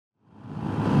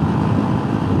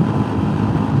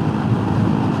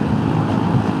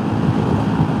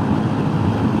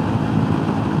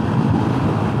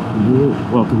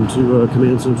Welcome to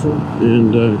Command Central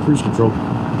and Cruise Control.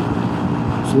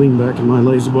 Just lean back in my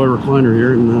lazy boy recliner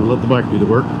here and let the bike do the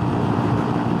work.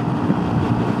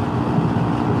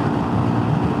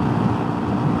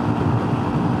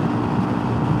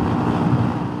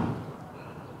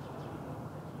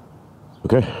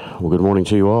 Okay, well, good morning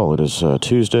to you all. It is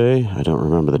Tuesday. I don't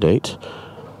remember the date.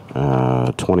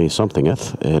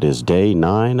 20-somethingth. It is day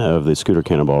 9 of the Scooter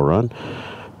Cannonball Run.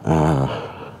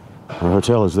 Our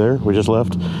hotel is there. We just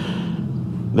left.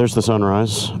 There's the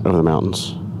sunrise over the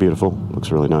mountains. Beautiful.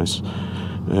 Looks really nice.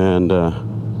 And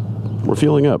we're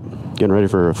fueling up, getting ready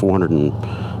for a 400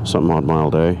 and something odd mile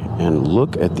day. And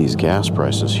look at these gas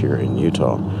prices here in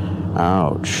Utah.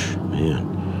 Ouch,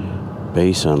 man.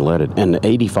 Basin, leaded, and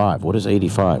 85. What is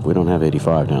 85? We don't have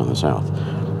 85 down in the south.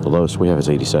 The lowest we have is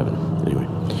 87. Anyway,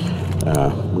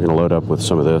 we're going to load up with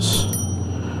some of this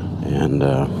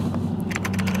and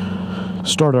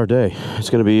start our day.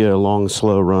 It's going to be a long,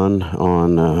 slow run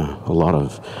on a lot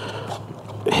of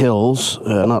hills,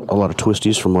 not a lot of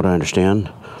twisties from what I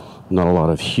understand, not a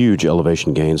lot of huge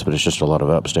elevation gains, but it's just a lot of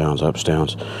ups, downs,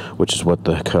 which is what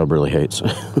the Cub really hates.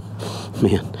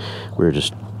 Man, we were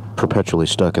just perpetually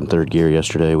stuck in third gear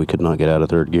yesterday. We could not get out of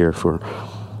third gear for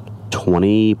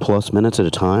 20 plus minutes at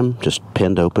a time, just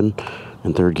pinned open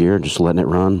in third gear, just letting it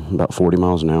run about 40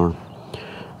 miles an hour.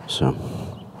 So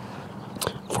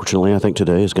fortunately, I think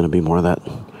today is going to be more of that.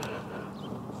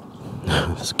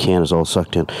 This can is all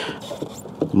sucked in.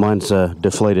 Mine's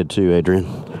deflated too, Adrian.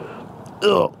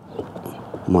 Oh,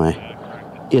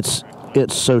 it's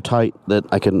so tight that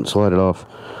I couldn't slide it off.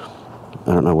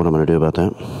 I don't know what I'm going to do about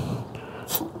that.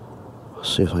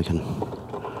 See if I can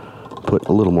put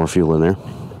a little more fuel in there.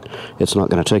 It's not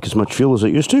going to take as much fuel as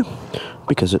it used to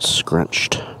because it's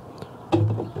scrunched.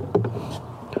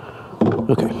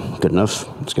 Okay, good enough.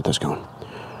 Let's get this going.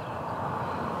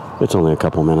 It's only a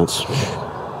couple minutes.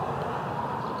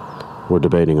 We're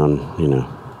debating on,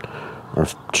 our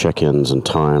check-ins and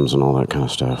times and all that kind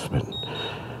of stuff, but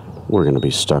we're going to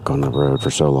be stuck on the road for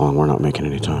so long, we're not making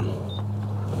any time.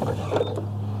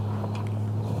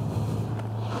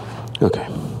 Okay.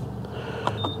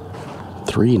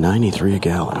 $3.93 a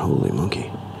gallon. Holy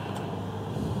monkey.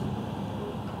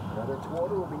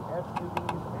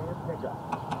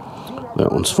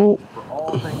 That one's full.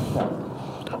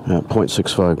 At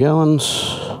 0.65 gallons.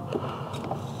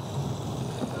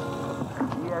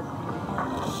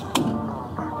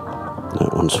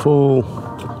 That one's full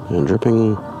and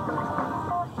dripping.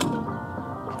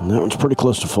 And that one's pretty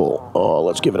close to full. Oh,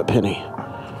 let's give it a penny.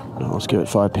 No, let's give it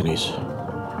 5 pennies.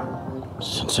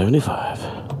 75.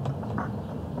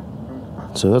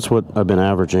 So that's what I've been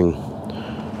averaging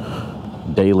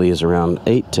daily, is around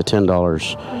 $8 to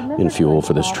 $10 in fuel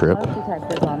for this trip.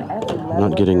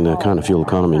 Not getting the kind of fuel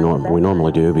economy we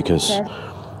normally do because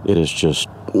it is just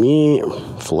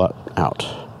flat out.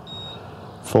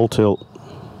 Full tilt.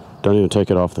 Don't even take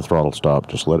it off the throttle stop.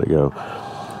 Just let it go.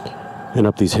 And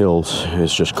up these hills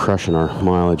is just crushing our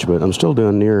mileage, but I'm still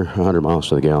doing near 100 miles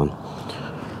to the gallon.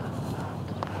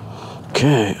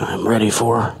 Okay, I'm ready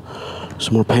for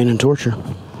some more pain and torture.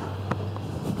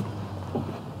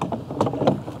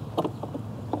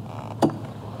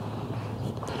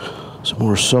 Some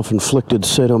more self-inflicted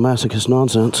sadomasochist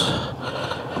nonsense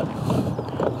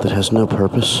that has no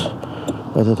purpose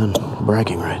other than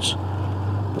bragging rights.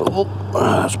 Oh,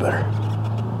 that's better.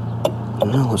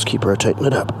 No, let's keep rotating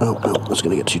it up. Oh, no, that's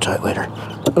going to get too tight later.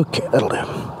 Okay, that'll do.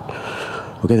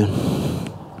 Okay, then.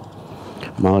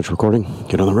 Mileage recording.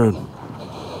 Get on the road.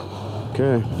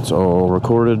 Okay, it's all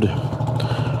recorded.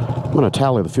 I'm going to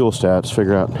tally the fuel stats,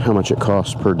 figure out how much it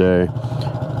costs per day.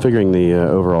 Figuring the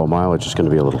overall mileage is going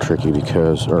to be a little tricky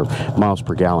or miles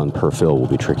per gallon per fill will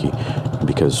be tricky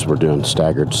because we're doing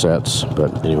staggered sets.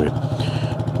 But anyway,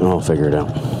 I'll figure it out.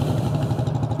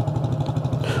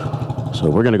 So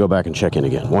we're going to go back and check in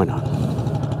again. Why not?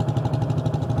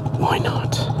 Why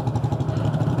not?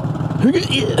 Here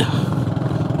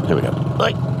we go.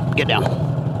 Right, get down.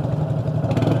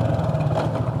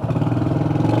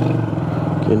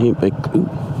 Can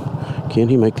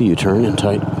he make the U-turn in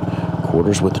tight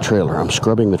quarters with the trailer? I'm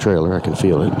scrubbing the trailer. I can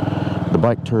feel it. The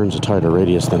bike turns a tighter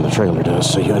radius than the trailer does,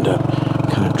 so you end up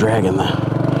kind of dragging the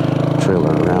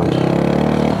trailer around.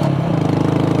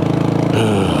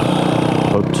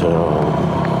 Hotel.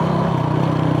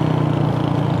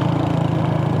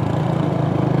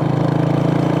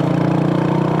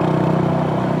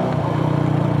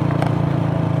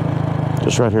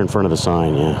 Just right here in front of the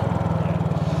sign, yeah.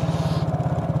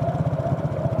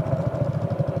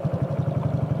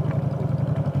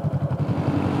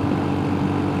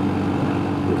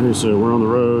 Okay, so we're on the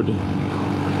road.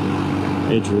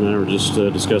 Adrian and I were just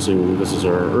discussing this is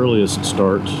our earliest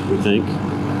start, we think.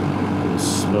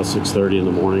 It's about 6:30 in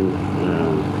the morning.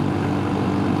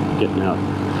 Getting out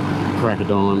crack of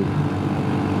dawn.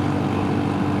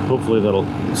 Hopefully that'll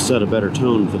set a better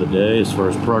tone for the day as far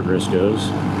as progress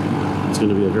goes. It's going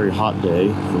to be a very hot day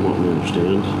from what we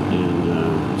understand, and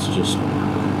it's just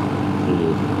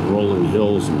rolling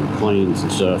hills and plains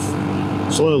and stuff,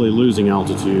 slowly losing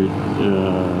altitude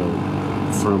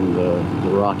from the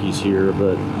Rockies here,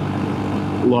 but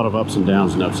a lot of ups and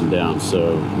downs and ups and downs.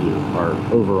 So our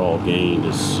overall gain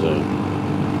is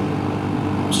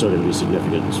still going to be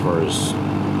significant as far as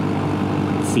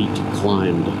feet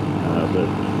climbed, but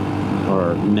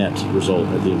our net result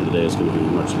at the end of the day is going to be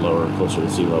much lower, closer to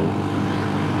sea level.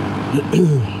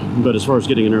 But as far as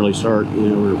getting an early start,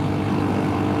 we're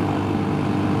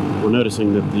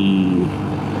noticing that the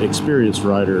experienced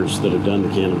riders that have done the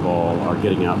Cannonball are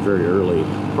getting out very early,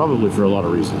 probably for a lot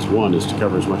of reasons. One is to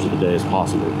cover as much of the day as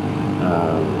possible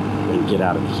and get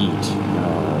out of the heat.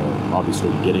 Obviously,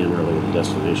 to get in early at the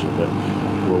destination, but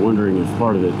we're wondering if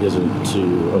part of it isn't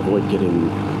to avoid getting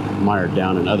mired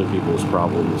down in other people's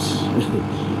problems.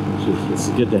 It's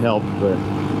good to help, but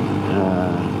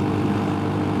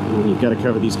when you've got to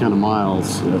cover these kind of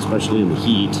miles, especially in the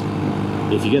heat,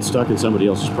 if you get stuck in somebody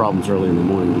else's problems early in the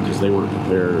morning because they weren't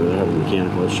prepared or they're having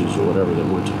mechanical issues or whatever that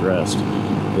weren't addressed,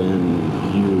 then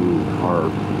you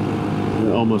are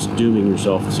almost dooming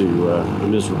yourself to a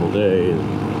miserable day and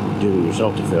dooming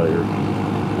yourself to failure.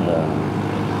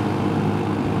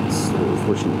 It's the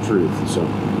unfortunate truth. So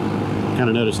kind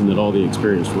of noticing that all the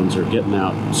experienced ones are getting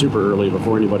out super early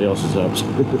before anybody else is up,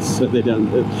 so they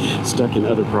don't get stuck in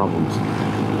other problems.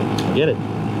 I get it.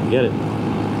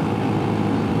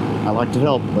 I like to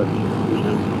help, but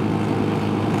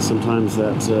sometimes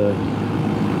that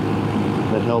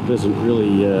help isn't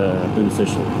really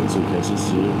beneficial in some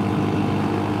cases. You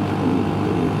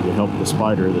help the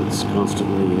spider that's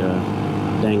constantly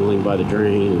dangling by the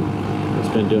drain, and it's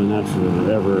been doing that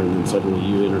forever, and then suddenly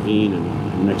you intervene, and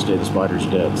the next day the spider's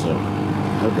dead. So,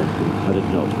 okay, I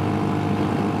didn't help.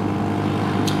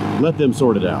 Let them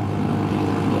sort it out.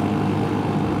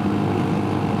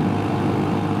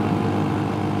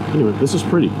 Anyway, this is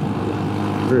pretty.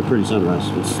 Very pretty sunrise.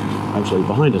 It's actually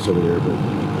behind us over there, but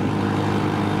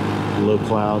low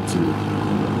clouds and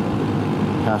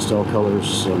pastel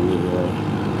colors on the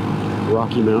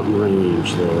Rocky Mountain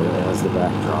Range there as the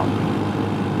backdrop.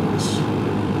 Nice.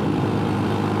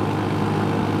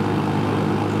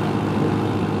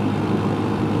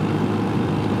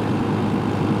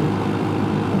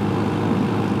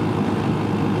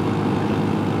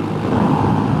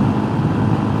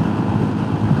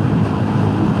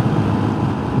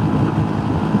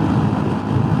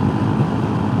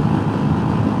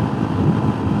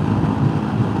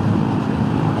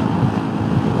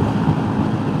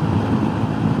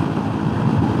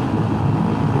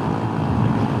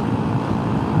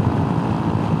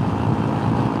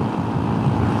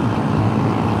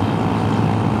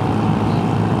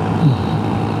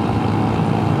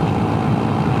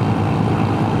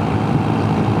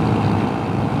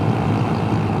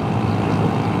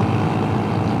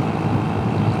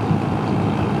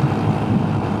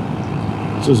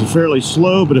 This is a fairly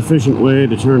slow but efficient way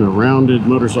to turn a rounded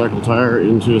motorcycle tire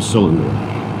into a cylinder.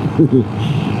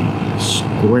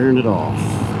 Squaring it off.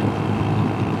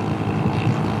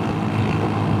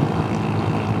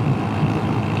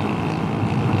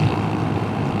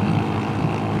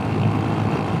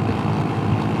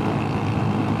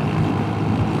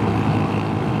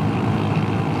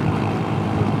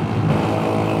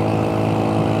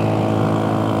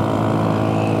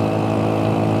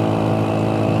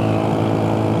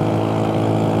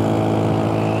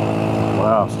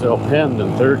 Still pinned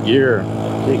in third gear.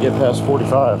 Can't get past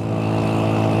 45.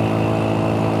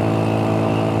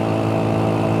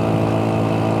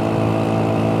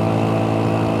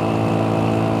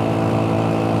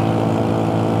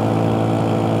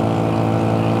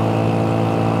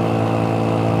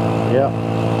 Yeah.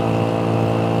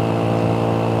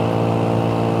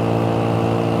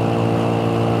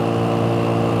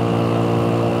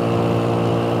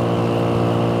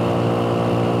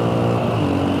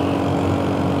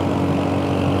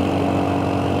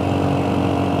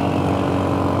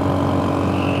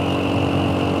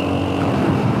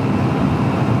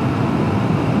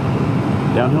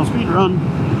 Downhill speed run.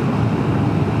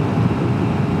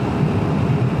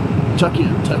 Tuck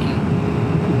in, tuck in.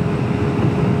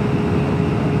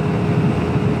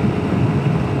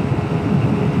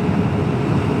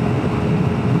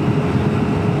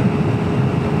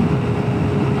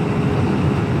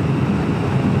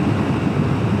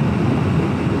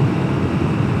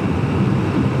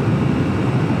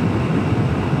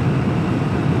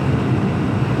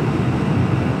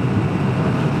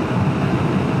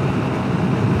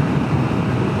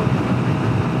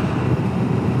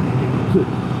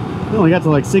 only got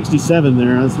to like 67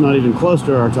 there. That's not even close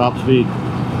to our top speed,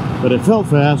 but it felt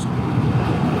fast.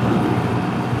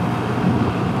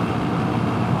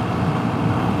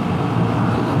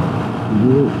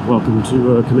 Welcome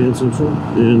to Command Central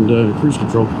and Cruise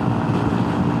Control.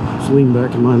 Just lean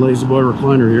back in my lazy boy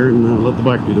recliner here and let the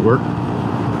bike do the work.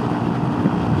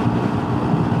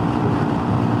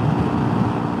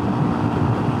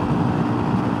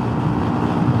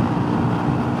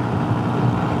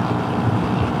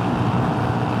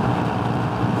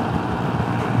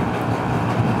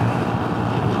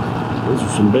 Those are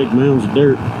some big mounds of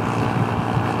dirt.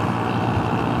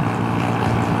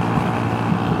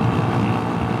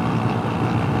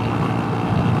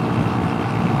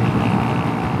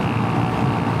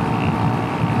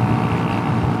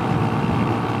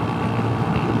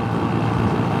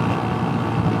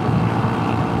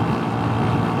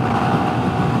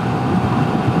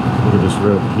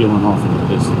 Road peeling off in the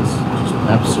distance, just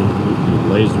absolutely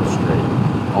laser straight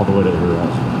all the way to the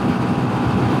horizon,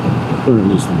 or at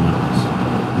least the mountains.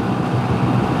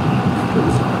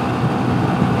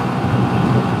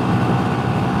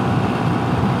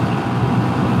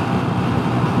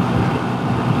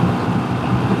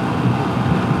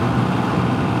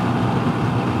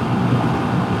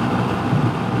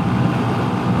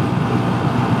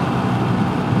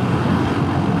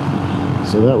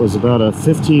 So that was about a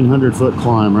 1,500 foot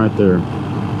climb right there.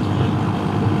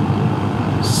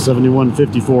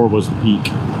 7154 was the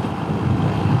peak.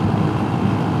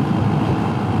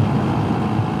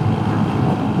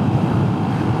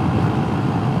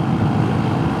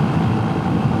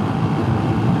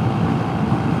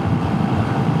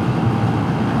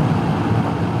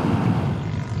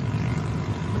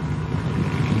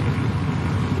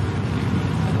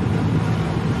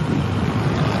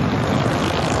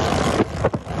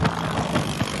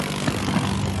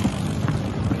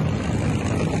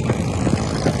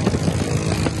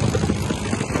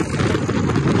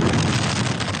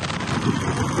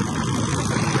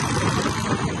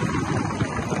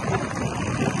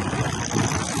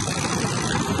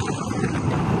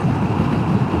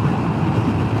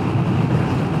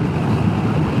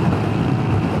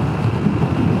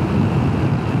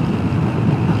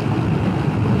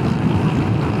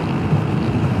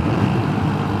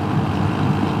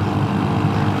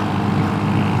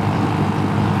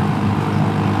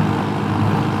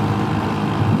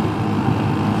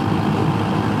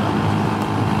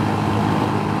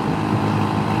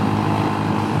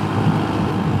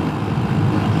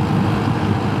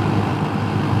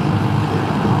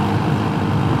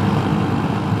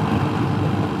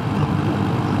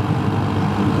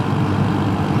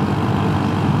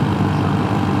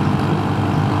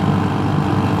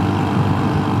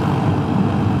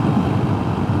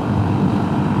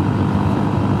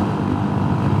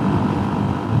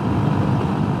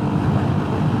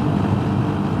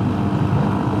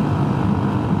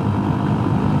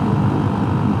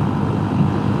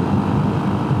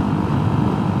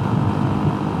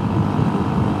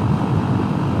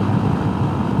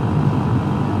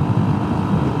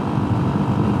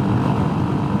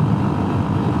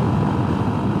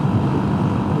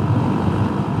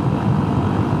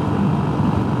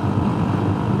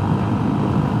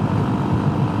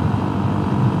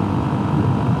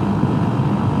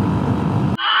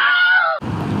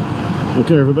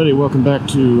 Okay, everybody, welcome back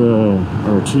to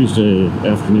our Tuesday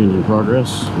afternoon in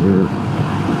progress. We're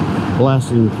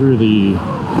blasting through the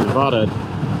Nevada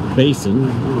Basin.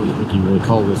 I don't think you really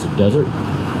call this a desert,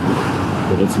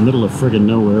 but it's the middle of friggin'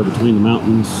 nowhere between the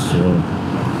mountains.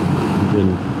 We've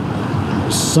been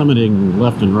summiting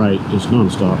left and right, just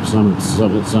non-stop. Summit,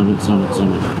 summit, summit, summit,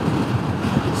 summit.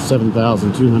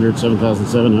 7,200,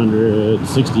 7,700,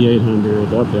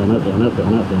 6,800, up, down, up, down, up,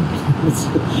 down, up, down. It's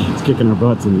kicking our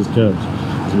butts in these cubs.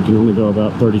 So we can only go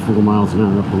about 34 miles an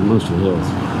hour up on most of the hills.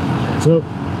 So,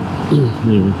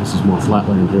 anyway, this is more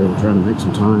flatland here. We're trying to make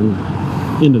some time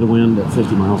into the wind at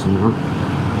 50 miles an hour.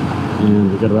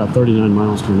 And we've got about 39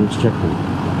 miles to our next checkpoint.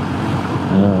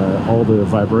 All the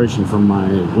vibration from my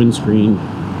windscreen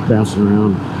bouncing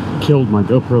around killed my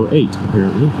GoPro 8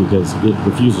 apparently, because it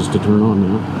refuses to turn on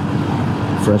now.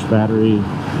 Fresh battery,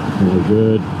 no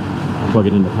good. Plug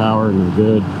it into power, no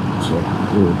good. So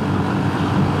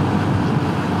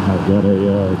I've got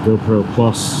a GoPro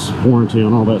Plus warranty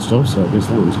on all that stuff, so I guess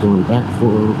that one's going back for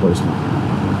a replacement.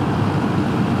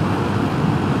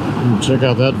 Check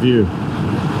out that view.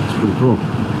 It's pretty cool.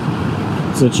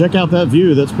 So check out that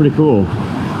view. That's pretty cool.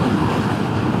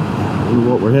 I wonder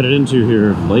what we're headed into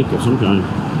here. Lake of some kind. I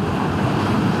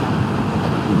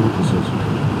don't know what this is.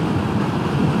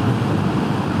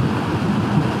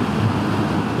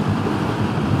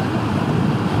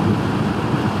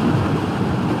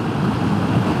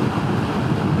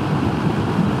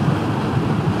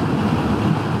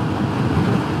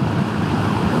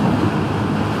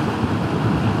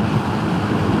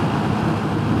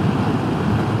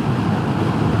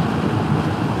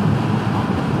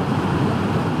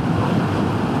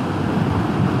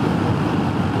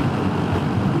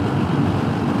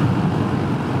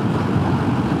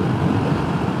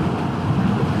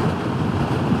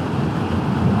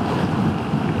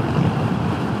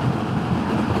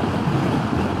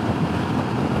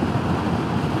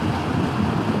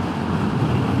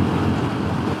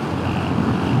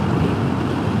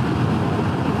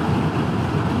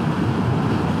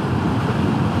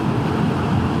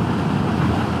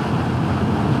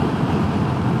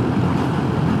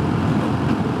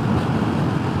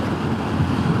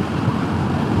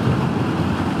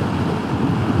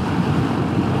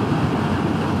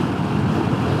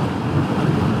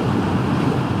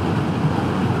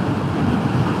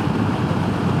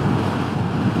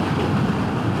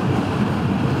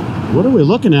 are we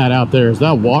looking at out there? Is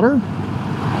that water?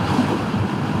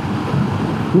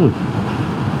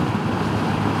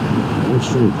 Very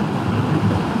strange.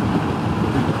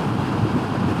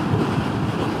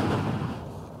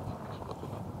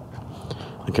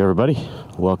 Okay, everybody.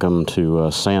 Welcome to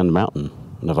Sand Mountain,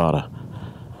 Nevada.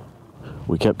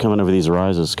 We kept coming over these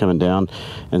rises, coming down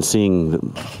and seeing the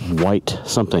white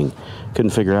something.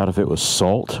 Couldn't figure out if it was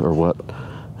salt or what.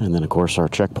 And then, of course, our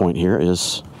checkpoint here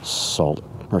is Sand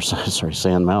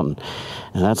Mountain.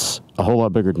 And that's a whole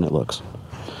lot bigger than it looks.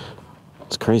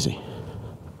 It's crazy.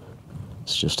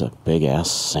 It's just a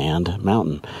big-ass sand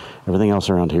mountain. Everything else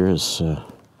around here is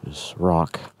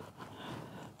rock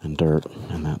and dirt,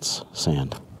 and that's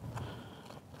sand.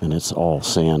 And it's all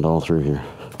sand all through here.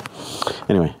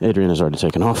 Anyway, Adrian has already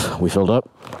taken off. We filled up.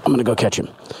 I'm going to go catch him.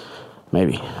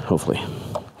 Maybe. Hopefully.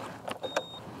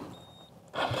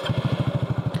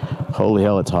 Holy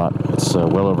hell, it's hot. It's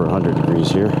well over 100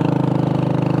 degrees here.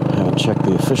 I haven't checked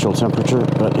the official temperature,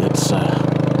 but it's hot.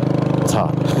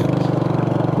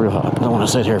 Real hot. I don't want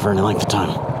to sit here for any length of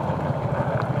time.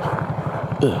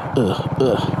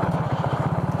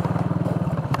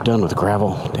 Done with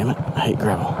gravel. Damn it. I hate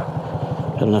gravel.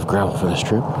 Had enough gravel for this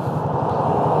trip.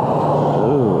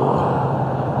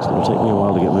 Oh, it's going to take me a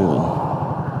while to get moving.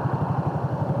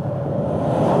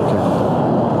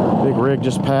 Okay. Big rig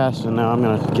just passed, and now I'm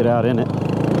going to get out in it.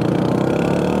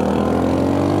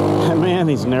 Man,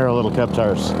 these narrow little cup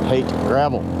tires hate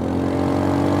gravel.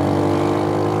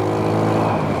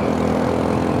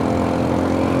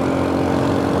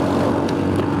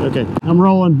 Okay, I'm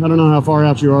rolling. I don't know how far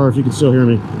out you are, if you can still hear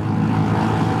me.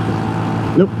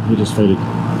 Nope, he just faded.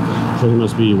 So he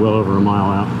must be well over a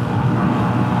mile out.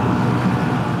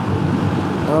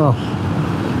 Oh,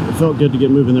 it felt good to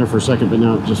get moving there for a second, but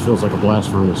now it just feels like a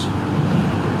blast furnace.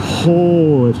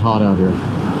 Oh, it's hot out here.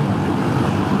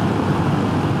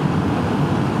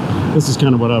 This is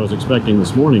kind of what I was expecting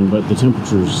this morning, but the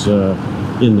temperatures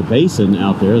in the basin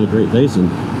out there, the Great Basin,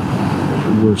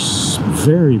 were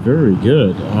very, very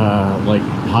good. Like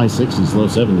high 60s, low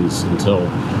 70s until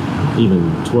even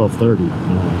 12:30.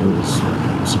 It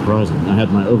was surprising. I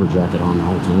had my over jacket on the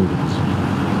whole time because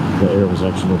the air was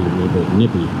actually a little bit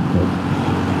nippy. But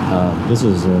this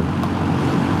is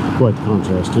quite the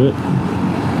contrast to it.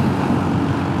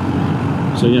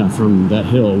 So yeah, from that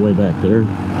hill way back there,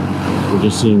 we're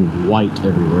just seeing white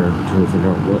everywhere. Trying to figure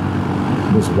out what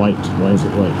was white. Why is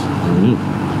it white? I don't know.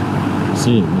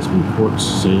 Sand. Must be quartz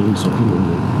sand, something.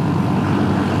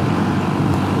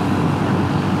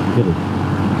 Get it.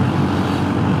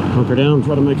 Hunker down,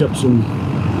 try to make up some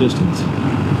distance.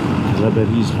 Because I bet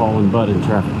he's hauling butt in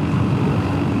traffic.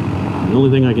 The only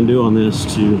thing I can do on this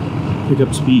to pick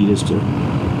up speed is to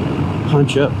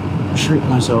hunch up, shrink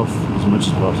myself as much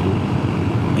as possible,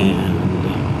 and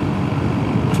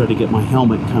try to get my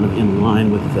helmet kind of in line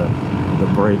with the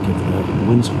brake of the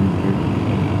windscreen here.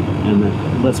 And that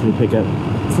lets me pick up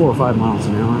 4 or 5 miles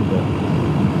an hour, but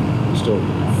I'm still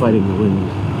fighting the wind.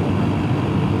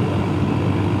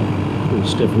 Pretty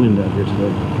stiff wind out here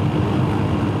today.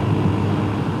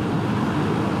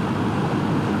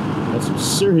 Got some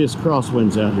serious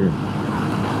crosswinds out here.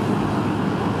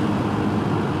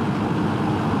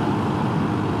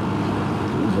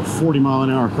 There's a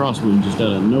 40-mile-an-hour crosswind just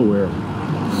out of nowhere.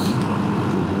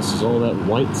 This is all that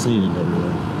white sand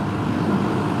everywhere.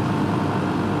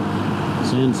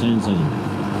 Sand, sand,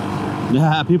 sand.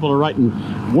 Yeah, people are writing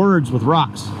words with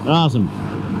rocks. Awesome.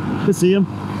 See them?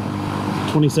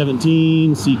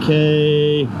 2017, CK.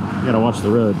 You gotta watch the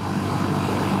road.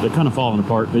 They're kind of falling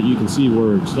apart, but you can see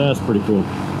words. That's pretty cool.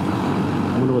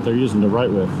 I wonder what they're using to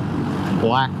write with.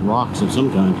 Black rocks of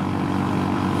some kind.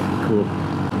 Cool.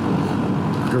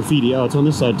 Graffiti. Oh, it's on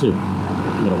this side too. You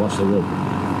gotta watch the road.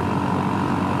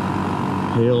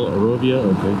 Pale Arovia.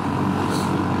 Okay.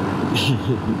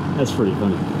 That's pretty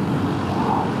funny.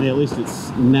 Yeah, at least it's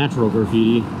natural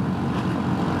graffiti.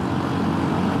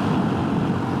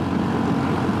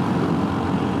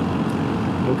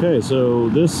 Okay, so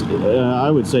this I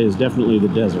would say is definitely the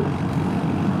desert.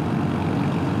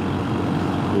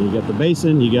 You got the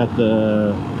basin, you got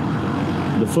the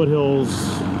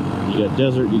foothills, you got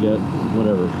desert, you got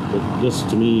whatever. But this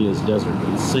to me is desert.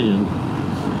 It's sand.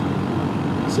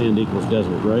 Sand equals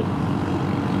desert, right?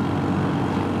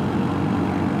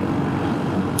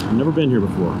 I've never been here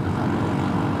before.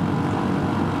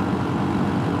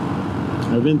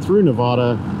 I've been through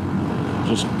Nevada,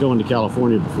 just going to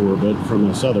California before, but from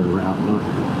a southern route, not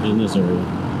in this area.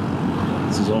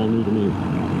 This is all new to me.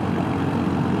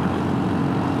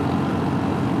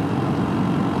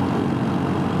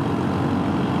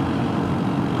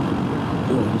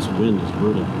 Oh, this wind is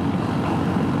brutal.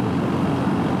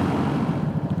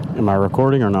 Am I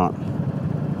recording or not?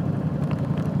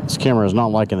 This camera is not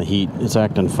liking the heat. It's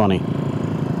acting funny.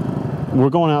 We're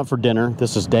going out for dinner.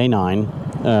 This is day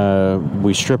 9.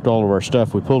 We stripped all of our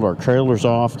stuff. We pulled our trailers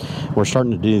off. We're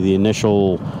starting to do the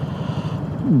initial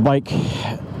bike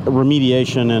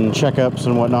remediation and checkups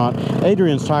and whatnot.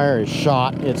 Adrian's tire is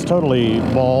shot. It's totally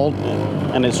bald,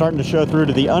 and it's starting to show through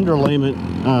to the underlayment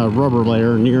rubber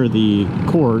layer near the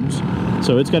cords.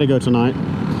 So it's got to go tonight.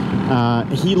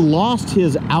 He lost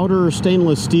his outer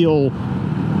stainless steel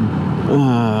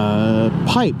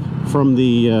pipe from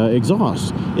the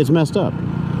exhaust. It's messed up.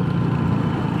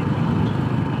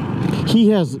 He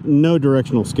has no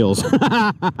directional skills.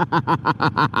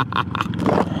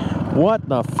 What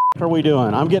the f are we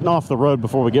doing? I'm getting off the road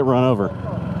before we get run over.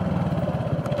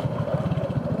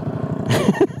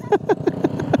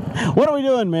 What are we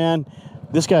doing, man?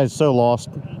 This guy's so lost.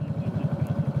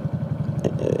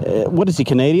 What is he,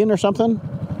 Canadian or something?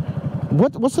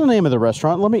 What's the name of the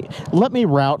restaurant? Let me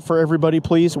route for everybody,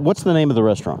 please. What's the name of the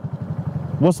restaurant?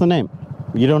 What's the name?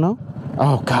 You don't know?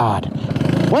 Oh God!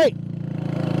 Wait.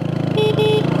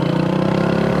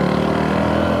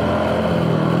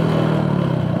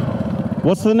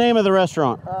 What's the name of the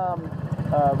restaurant?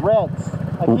 Red's.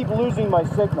 I keep losing my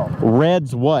signal.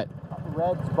 Red's what?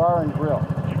 Red's Bar and Grill.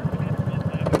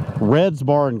 Red's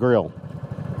Bar and Grill.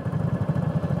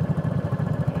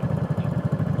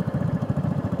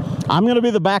 I'm going to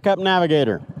be the backup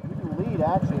navigator. You can lead,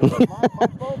 actually. My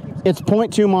phone keeps... It's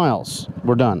 0.2 miles.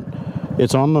 We're done.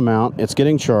 It's on the mount. It's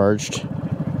getting charged.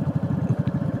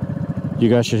 You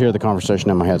guys should hear the conversation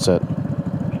in my headset.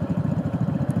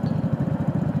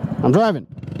 I'm driving.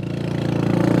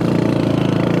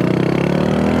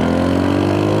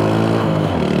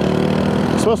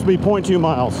 It's supposed to be 0.2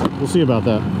 miles. We'll see about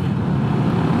that.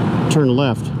 Turn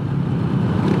left.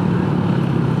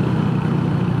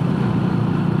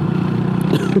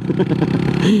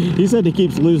 He said he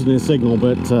keeps losing his signal,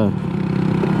 but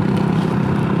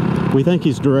we think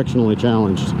he's directionally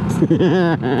challenged.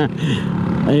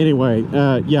 Anyway,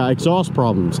 yeah, exhaust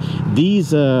problems.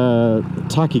 These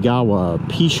Takigawa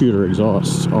pea shooter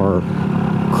exhausts are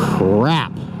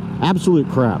crap. Absolute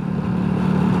crap.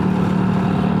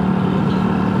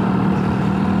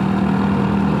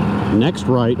 Next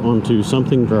right onto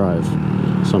Something Drive.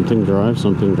 Something Drive,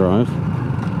 Something Drive.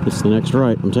 It's the next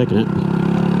right. I'm taking it.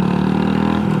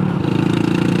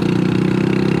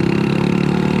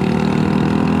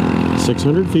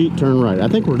 .600 feet, turn right. I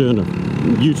think we're doing a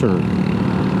U-turn.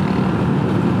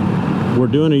 We're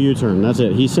doing a U-turn. That's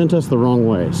it. He sent us the wrong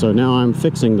way, so now I'm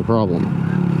fixing the problem.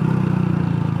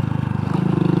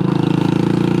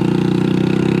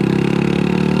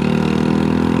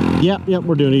 Yep,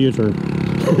 we're doing a U-turn.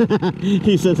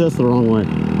 He sent us the wrong way.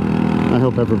 I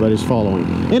hope everybody's following.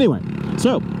 Anyway,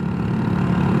 so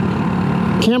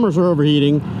cameras are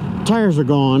overheating, tires are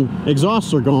gone,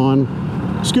 exhausts are gone.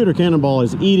 Scooter Cannonball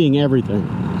is eating everything.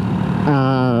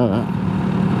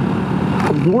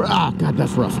 God,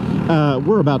 that's rough.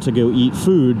 We're about to go eat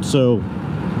food, so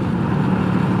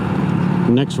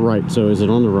next right. So is it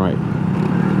on the right?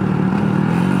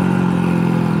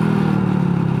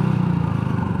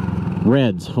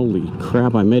 Reds. Holy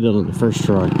crap, I made it on the first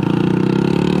try.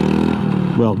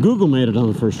 Well, Google made it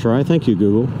on the first try. Thank you,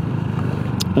 Google.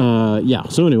 Yeah,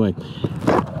 so anyway,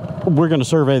 we're going to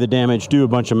survey the damage, do a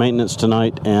bunch of maintenance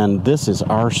tonight, and this is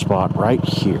our spot right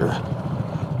here.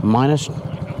 Minus...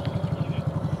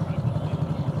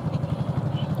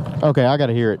 Okay, I got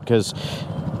to hear it, because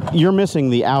you're missing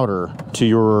the outer to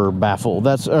your baffle.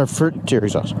 That's for cherry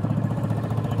sauce.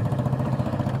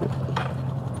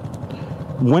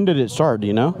 When did it start, do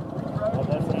you know?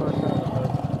 That's the first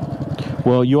one.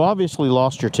 Well, you obviously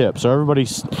lost your tip, so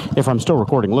everybody's... If I'm still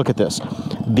recording, look at this.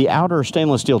 The outer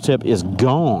stainless steel tip is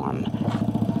gone.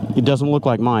 It doesn't look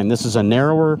like mine. This is a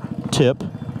narrower tip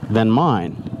than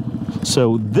mine.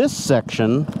 So this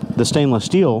section, the stainless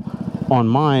steel on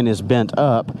mine, is bent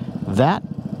up. That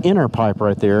inner pipe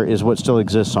right there is what still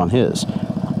exists on his.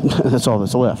 That's all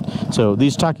that's left. So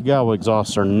these Takigawa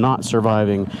exhausts are not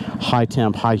surviving high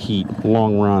temp, high heat,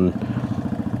 long run,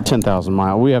 10,000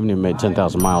 mile. We haven't even made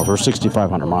 10,000 miles. We're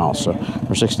 6,500 miles, so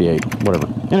we're 68, whatever.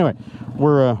 Anyway,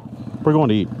 we're going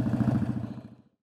to eat.